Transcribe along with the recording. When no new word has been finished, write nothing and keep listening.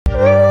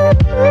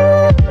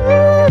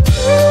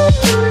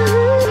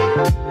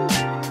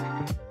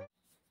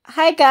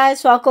Hi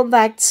guys, welcome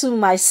back to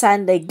my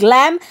Sunday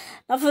Glam.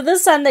 Now for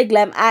this Sunday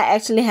Glam, I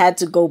actually had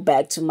to go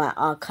back to my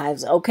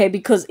archives, okay?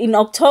 Because in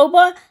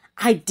October,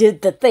 I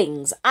did the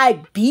things.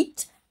 I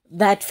beat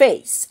that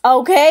face,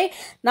 okay?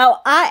 Now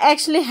I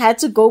actually had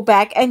to go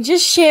back and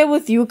just share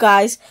with you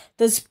guys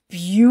this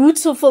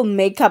beautiful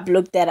makeup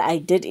look that I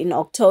did in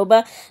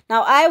October.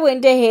 Now I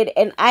went ahead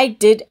and I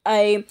did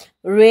a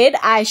red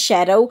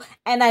eyeshadow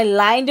and I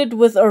lined it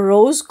with a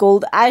rose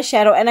gold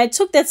eyeshadow, and I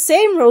took that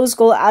same rose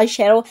gold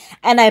eyeshadow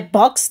and I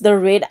boxed the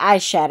red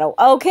eyeshadow,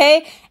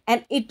 okay?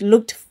 And it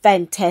looked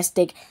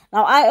fantastic.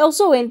 Now I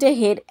also went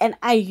ahead and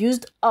I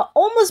used a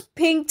almost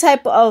pink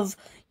type of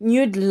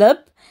nude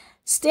lip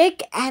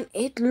stick and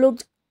it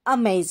looked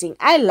amazing.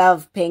 I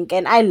love pink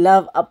and I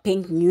love a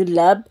pink nude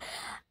lip.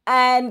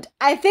 And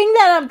I think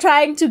that I'm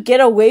trying to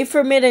get away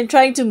from it and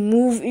trying to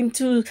move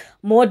into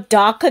more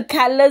darker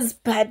colors.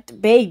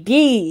 But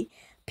baby,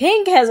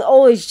 pink has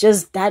always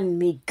just done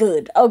me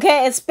good.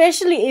 Okay,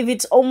 especially if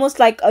it's almost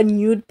like a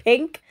nude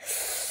pink.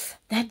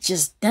 That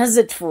just does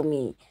it for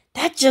me.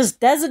 That just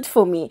does it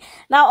for me.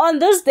 Now, on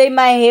this day,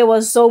 my hair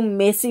was so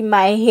messy.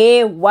 My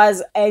hair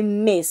was a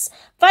mess.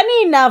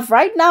 Funny enough,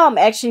 right now, I'm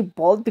actually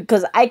bald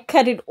because I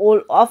cut it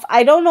all off.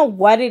 I don't know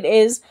what it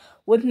is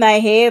with my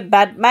hair,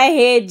 but my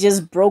hair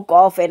just broke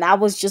off. And I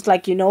was just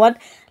like, you know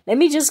what? Let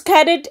me just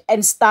cut it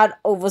and start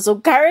over. So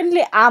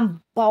currently,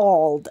 I'm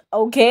bald,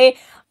 okay?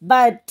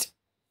 But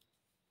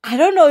I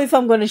don't know if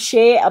I'm going to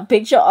share a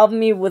picture of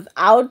me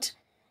without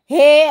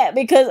hair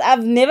because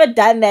I've never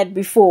done that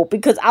before,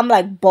 because I'm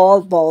like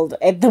bald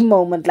at the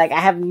moment. Like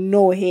I have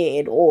no hair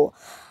at all.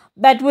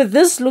 But with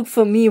this look,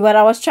 for me, what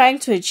I was trying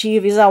to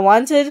achieve is I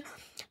wanted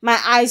my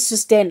eyes to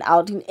stand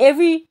out. In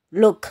every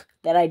look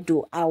that I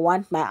do, I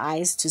want my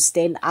eyes to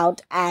stand out,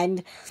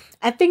 and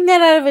I think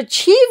that I've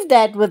achieved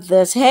that with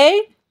this,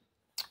 hey?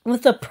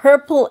 With the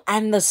purple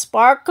and the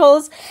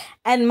sparkles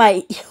and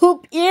my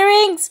hoop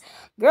earrings.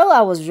 Girl,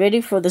 I was ready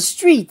for the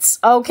streets,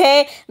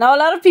 okay? Now, a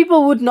lot of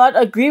people would not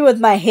agree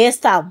with my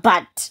hairstyle,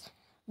 but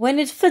when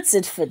it fits,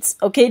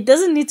 okay? It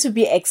doesn't need to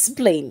be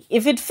explained.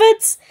 If it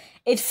fits,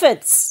 it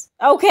fits,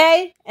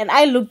 okay? And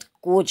I looked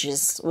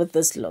gorgeous with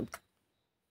this look.